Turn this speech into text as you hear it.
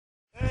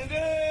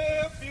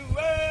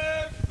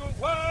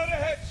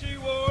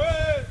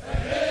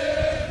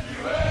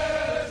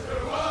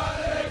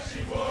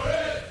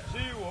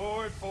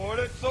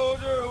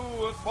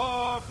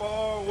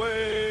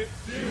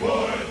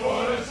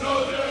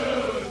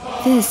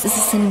This is a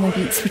Cinema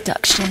Beats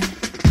production.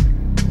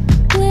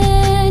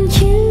 When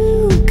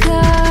you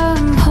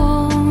come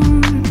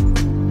home,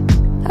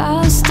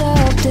 I'll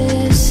stop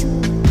this.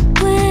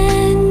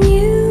 When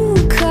you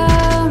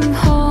come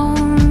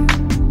home,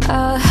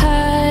 I'll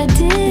hide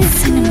it.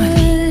 Cinema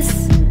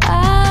Beats.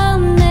 I'll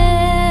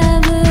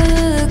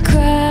never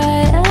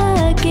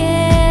cry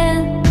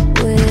again.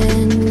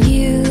 When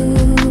you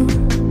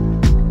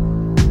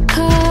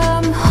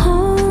come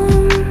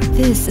home,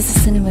 This is a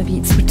Cinema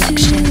Beats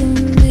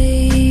production.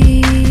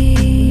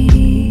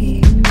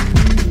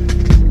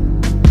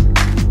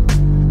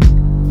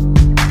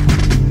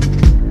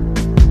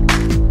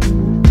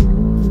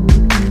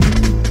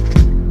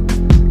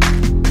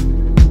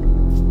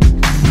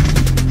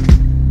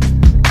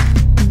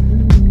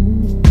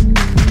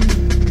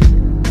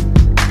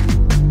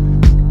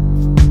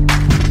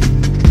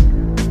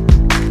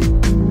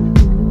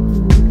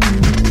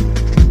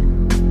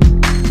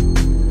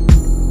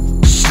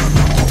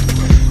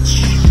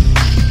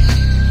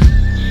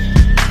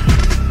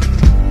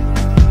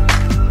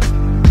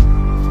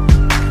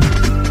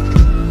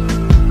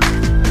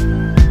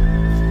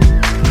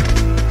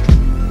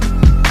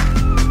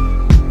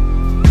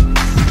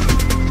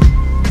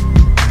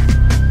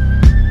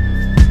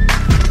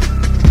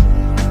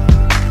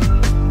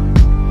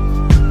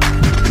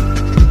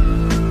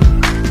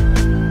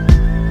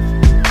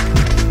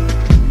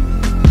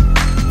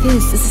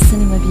 This is a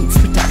Cinema Beats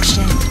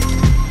production.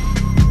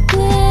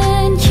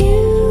 When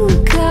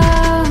you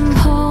come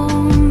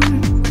home,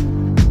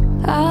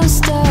 I'll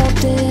stop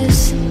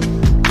this.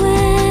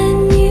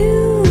 When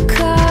you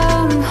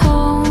come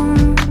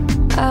home,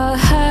 I'll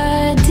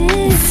hide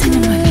it.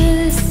 Cinema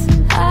Beats.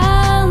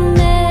 I'll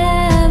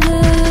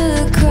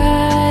never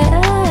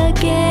cry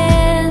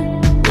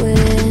again.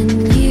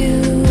 When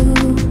you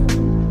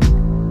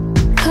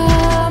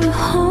come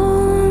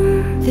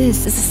home,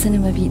 This is a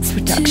Cinema Beats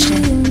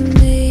production. to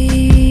me.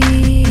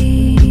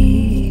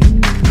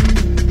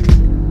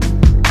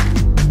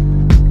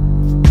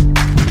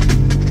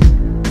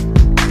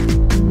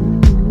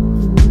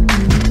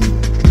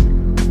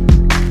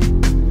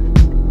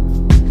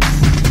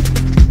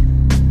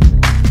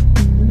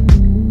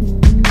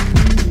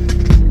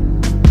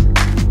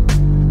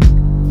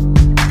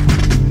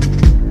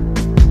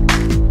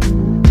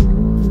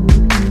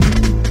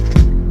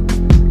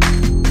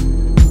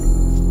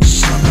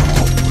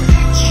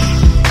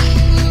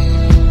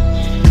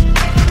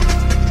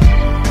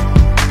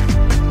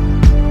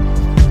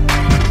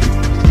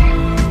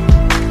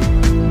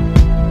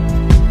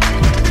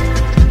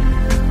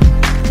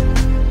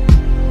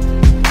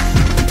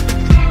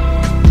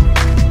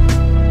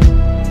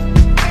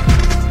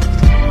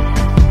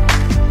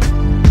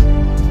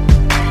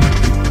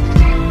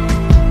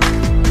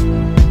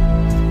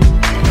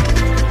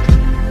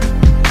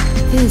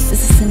 This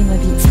is a Cinema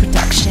Beats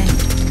production.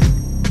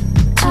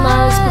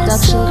 Tomorrow's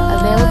production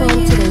available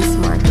in today's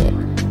market.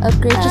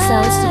 Upgrade your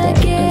sounds today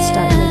and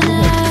start making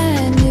hits.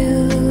 I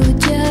knew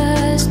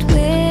just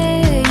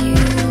where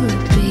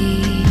you'd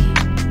be.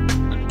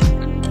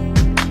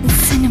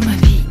 Cinema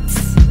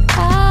Beats.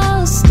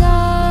 I'll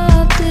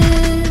stop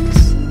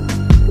this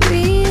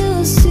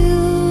real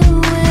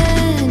soon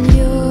when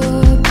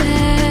you're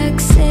back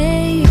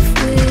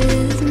safe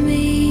with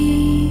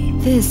me.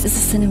 This is a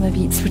Cinema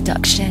Beats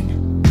production.